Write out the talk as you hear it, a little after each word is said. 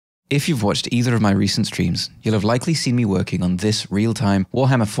If you've watched either of my recent streams, you'll have likely seen me working on this real-time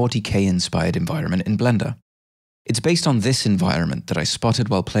Warhammer 40k inspired environment in Blender. It's based on this environment that I spotted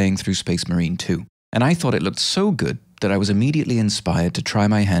while playing through Space Marine 2, and I thought it looked so good that I was immediately inspired to try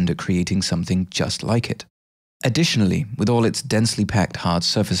my hand at creating something just like it. Additionally, with all its densely packed hard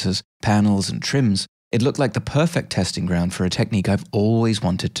surfaces, panels and trims, it looked like the perfect testing ground for a technique I've always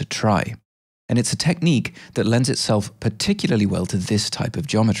wanted to try. And it's a technique that lends itself particularly well to this type of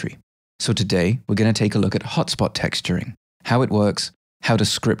geometry. So today, we're going to take a look at hotspot texturing, how it works, how to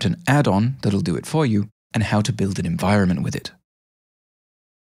script an add-on that'll do it for you, and how to build an environment with it.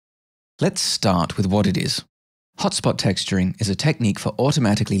 Let's start with what it is. Hotspot texturing is a technique for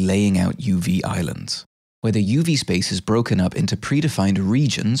automatically laying out UV islands, where the UV space is broken up into predefined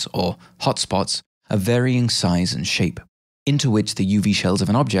regions, or hotspots, of varying size and shape, into which the UV shells of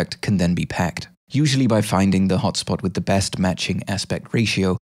an object can then be packed, usually by finding the hotspot with the best matching aspect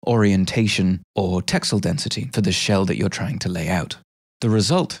ratio, orientation, or texel density for the shell that you're trying to lay out. The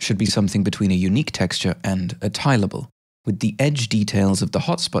result should be something between a unique texture and a tileable, with the edge details of the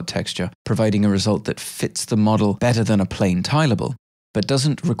hotspot texture providing a result that fits the model better than a plain tileable, but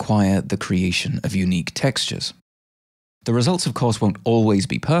doesn't require the creation of unique textures. The results, of course, won't always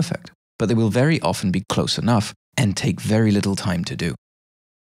be perfect, but they will very often be close enough and take very little time to do.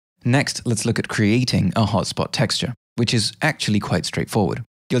 Next, let's look at creating a hotspot texture, which is actually quite straightforward.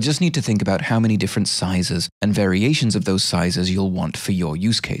 You'll just need to think about how many different sizes and variations of those sizes you'll want for your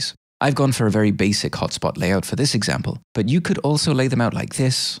use case. I've gone for a very basic hotspot layout for this example, but you could also lay them out like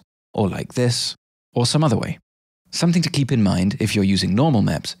this, or some other way. Something to keep in mind if you're using normal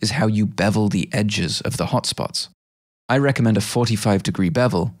maps is how you bevel the edges of the hotspots. I recommend a 45-degree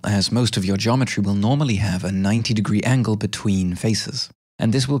bevel, as most of your geometry will normally have a 90-degree angle between faces,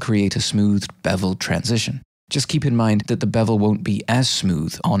 and this will create a smooth beveled transition. Just keep in mind that the bevel won't be as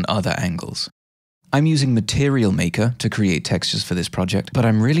smooth on other angles. I'm using Material Maker to create textures for this project, but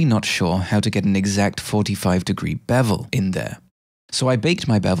I'm really not sure how to get an exact 45-degree bevel in there. So I baked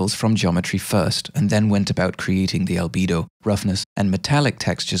my bevels from geometry first, and then went about creating the albedo, roughness, and metallic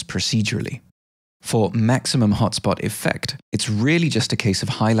textures procedurally. For maximum hotspot effect, it's really just a case of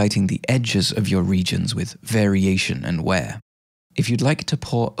highlighting the edges of your regions with variation and wear. If you'd like to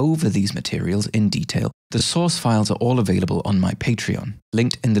pore over these materials in detail, the source files are all available on my Patreon,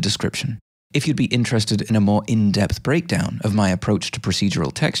 linked in the description. If you'd be interested in a more in-depth breakdown of my approach to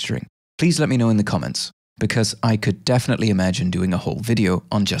procedural texturing, please let me know in the comments, because I could definitely imagine doing a whole video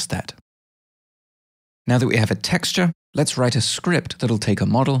on just that. Now that we have a texture, let's write a script that'll take a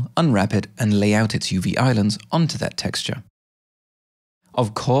model, unwrap it, and lay out its UV islands onto that texture.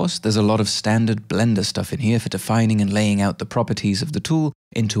 Of course, there's a lot of standard Blender stuff in here for defining and laying out the properties of the tool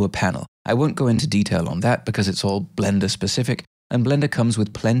into a panel. I won't go into detail on that because it's all Blender specific, and Blender comes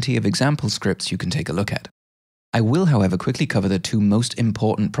with plenty of example scripts you can take a look at. I will, however, quickly cover the two most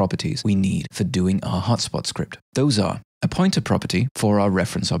important properties we need for doing our hotspot script. Those are a pointer property for our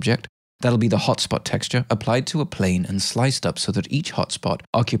reference object. That'll be the hotspot texture applied to a plane and sliced up so that each hotspot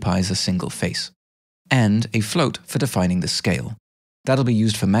occupies a single face. And a float for defining the scale. That'll be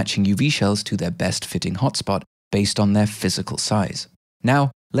used for matching UV shells to their best fitting hotspot based on their physical size.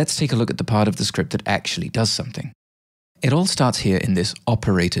 Now, let's take a look at the part of the script that actually does something. It all starts here in this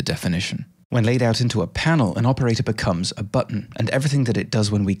operator definition. When laid out into a panel, an operator becomes a button, and everything that it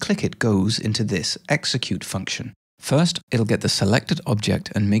does when we click it goes into this execute function. First, it'll get the selected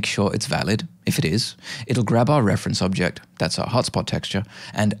object and make sure it's valid. If it is, it'll grab our reference object, that's our hotspot texture,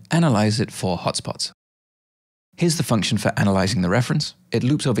 and analyze it for hotspots. Here's the function for analyzing the reference. It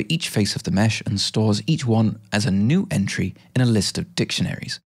loops over each face of the mesh and stores each one as a new entry in a list of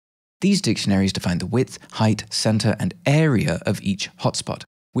dictionaries. These dictionaries define the width, height, center, and area of each hotspot,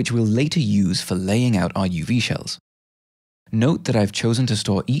 which we'll later use for laying out our UV shells. Note that I've chosen to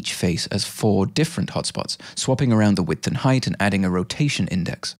store each face as 4 different hotspots, swapping around the width and height and adding a rotation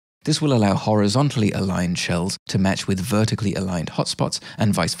index. This will allow horizontally aligned shells to match with vertically aligned hotspots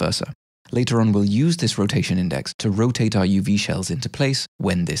and vice versa. Later on, we'll use this rotation index to rotate our UV shells into place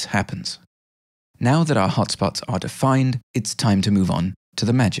when this happens. Now that our hotspots are defined, it's time to move on to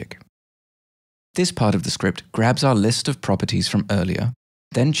the magic. This part of the script grabs our list of properties from earlier,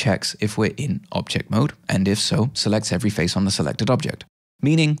 then checks if we're in object mode, and if so, selects every face on the selected object.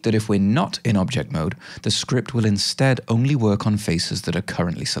 Meaning that if we're not in object mode, the script will instead only work on faces that are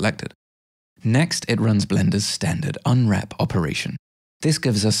currently selected. Next, it runs Blender's standard unwrap operation. This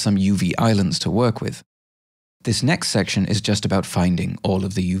gives us some UV islands to work with. This next section is just about finding all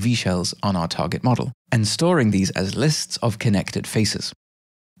of the UV shells on our target model, and storing these as lists of connected faces.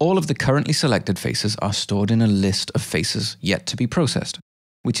 All of the currently selected faces are stored in a list of faces yet to be processed.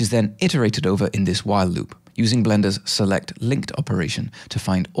 which is then iterated over in this while loop, using Blender's select linked operation to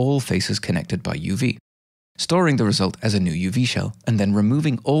find all faces connected by UV, storing the result as a new UV shell, and then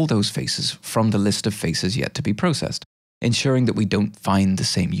removing all those faces from the list of faces yet to be processed, ensuring that we don't find the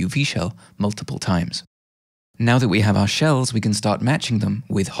same UV shell multiple times. Now that we have our shells, we can start matching them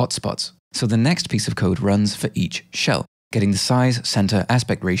with hotspots. So the next piece of code runs for each shell, getting the size, center,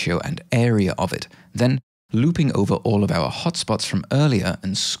 aspect ratio, and area of it, then looping over all of our hotspots from earlier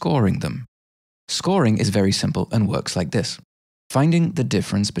and scoring them. Scoring is very simple and works like this: finding the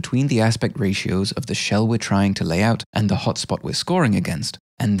difference between the aspect ratios of the shell we're trying to lay out and the hotspot we're scoring against,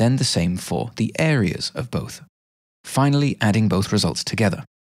 and then the same for the areas of both. Finally, adding both results together.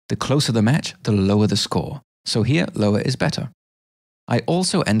 The closer the match, the lower the score. So here, lower is better. I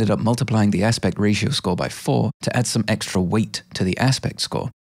also ended up multiplying the aspect ratio score by 4 to add some extra weight to the aspect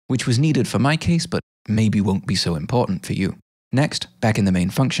score, which was needed for my case, but maybe won't be so important for you. Next, back in the main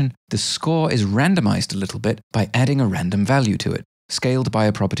function, the score is randomized a little bit by adding a random value to it, scaled by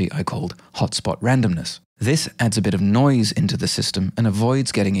a property I called hotspot randomness. This adds a bit of noise into the system and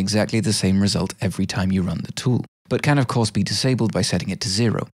avoids getting exactly the same result every time you run the tool, but can of course be disabled by setting it to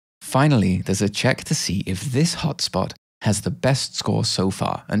 0. Finally, there's a check to see if this hotspot has the best score so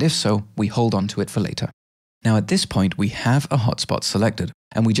far, and if so, we hold on to it for later. Now at this point, we have a hotspot selected,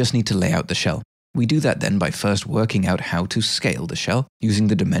 and we just need to lay out the shell. We do that then by first working out how to scale the shell, using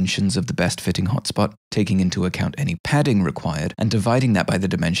the dimensions of the best fitting hotspot, taking into account any padding required, and dividing that by the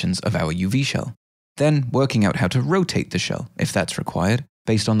dimensions of our UV shell. Then working out how to rotate the shell, if that's required,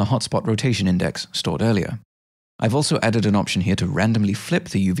 based on the hotspot rotation index stored earlier. I've also added an option here to randomly flip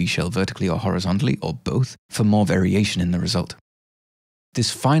the UV shell vertically or horizontally, or both, for more variation in the result.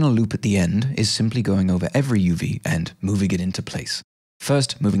 This final loop at the end is simply going over every UV and moving it into place.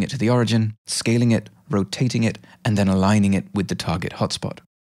 First, moving it to the origin, scaling it, rotating it, and then aligning it with the target hotspot.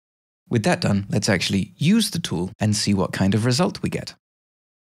 With that done, let's actually use the tool and see what kind of result we get.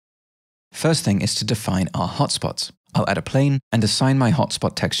 First thing is to define our hotspots. I'll add a plane and assign my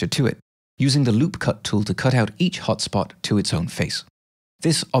hotspot texture to it, using the loop cut tool to cut out each hotspot to its own face.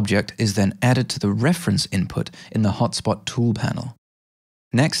 This object is then added to the reference input in the hotspot tool panel.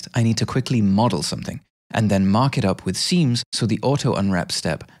 Next, I need to quickly model something, and then mark it up with seams so the auto unwrap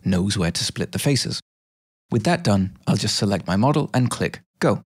step knows where to split the faces. With that done, I'll just select my model and click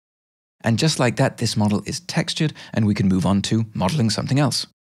Go. And just like that, this model is textured and we can move on to modeling something else.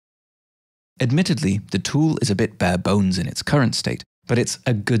 Admittedly, the tool is a bit bare bones in its current state, but it's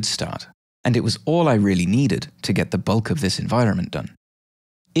a good start. And it was all I really needed to get the bulk of this environment done.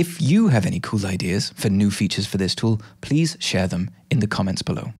 If you have any cool ideas for new features for this tool, please share them in the comments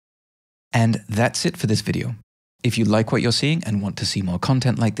below. And that's it for this video. If you like what you're seeing and want to see more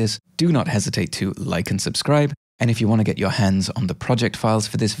content like this, do not hesitate to like and subscribe. And if you want to get your hands on the project files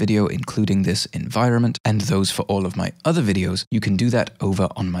for this video, including this environment and those for all of my other videos, you can do that over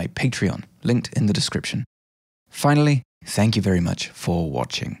on my Patreon, linked in the description. Finally, thank you very much for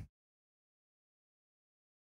watching.